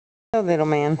Hello, little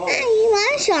man. I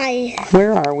want to try.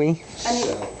 Where are we?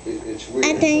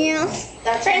 At Danielle's.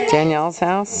 Danielle's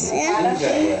house?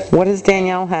 Yeah. What does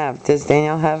Danielle have? Does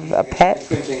Danielle have a pet?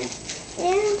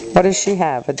 Yeah. What does she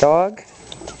have? A dog?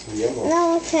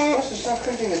 No, a cat.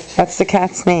 What's the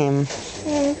cat's name?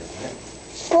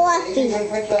 Fluffy.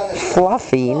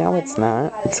 Fluffy? No, it's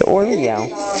not. It's Oreo.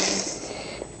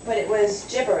 But it was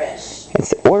gibberish.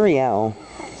 It's Oreo.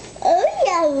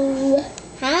 Oreo.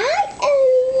 Hi, Oreo.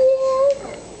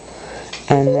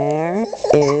 And there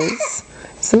is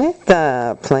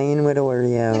Samantha playing with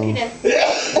Oreo.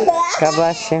 God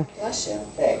bless you. Bless you.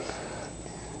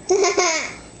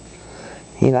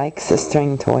 He likes a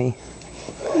string toy.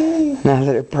 Now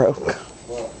that it broke.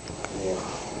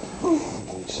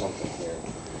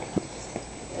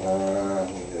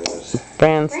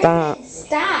 Brand, stop.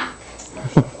 Stop.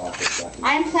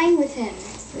 I'm playing with him.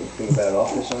 Think about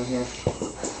office on here?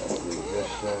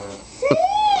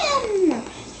 Sam!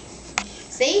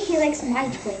 See, he likes my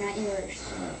toy, not yours.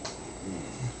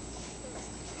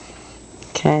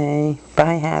 Okay.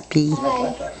 Bye, Happy.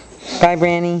 Bye. Bye,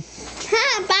 Branny.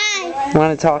 Hi, bye.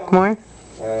 Want to talk more?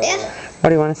 Yeah. What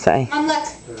do you want to say? Look.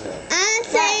 I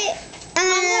say,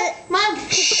 Mom,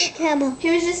 take the camera.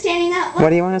 He was just standing up. Look. What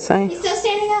do you want to say? He's still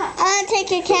standing up. Take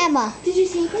the camera. Did you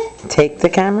take it? Take the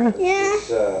camera?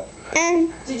 Yeah.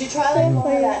 And Did you try to look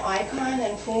for that icon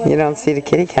and pull it? You don't see the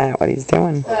kitty cat, what he's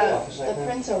doing. The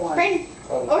printer one. print.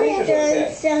 Oreo.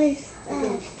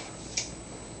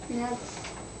 No.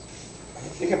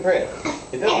 You can print.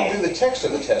 It doesn't do the text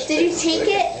of the test. Did you take it?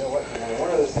 You know what? One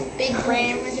of those things. Big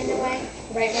Bran was in the way,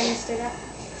 right when you stood up.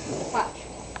 Watch.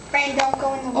 Bran, don't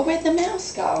go in the Oh, where'd the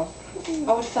mouse go?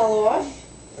 Oh, it fell off?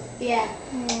 Yeah.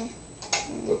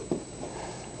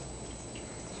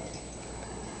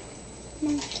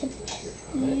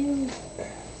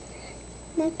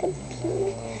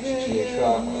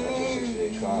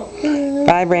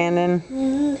 Bye, Brandon.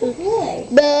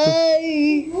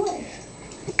 Bye.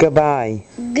 Goodbye.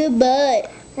 Goodbye.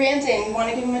 Brandon, you want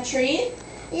to give him a treat?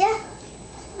 Yeah,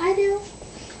 I do.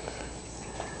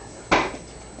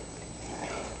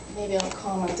 Maybe I'll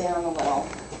calm him down a little.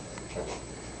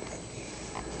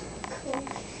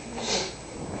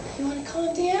 You want to calm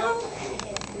down?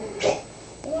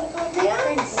 You want to calm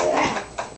down?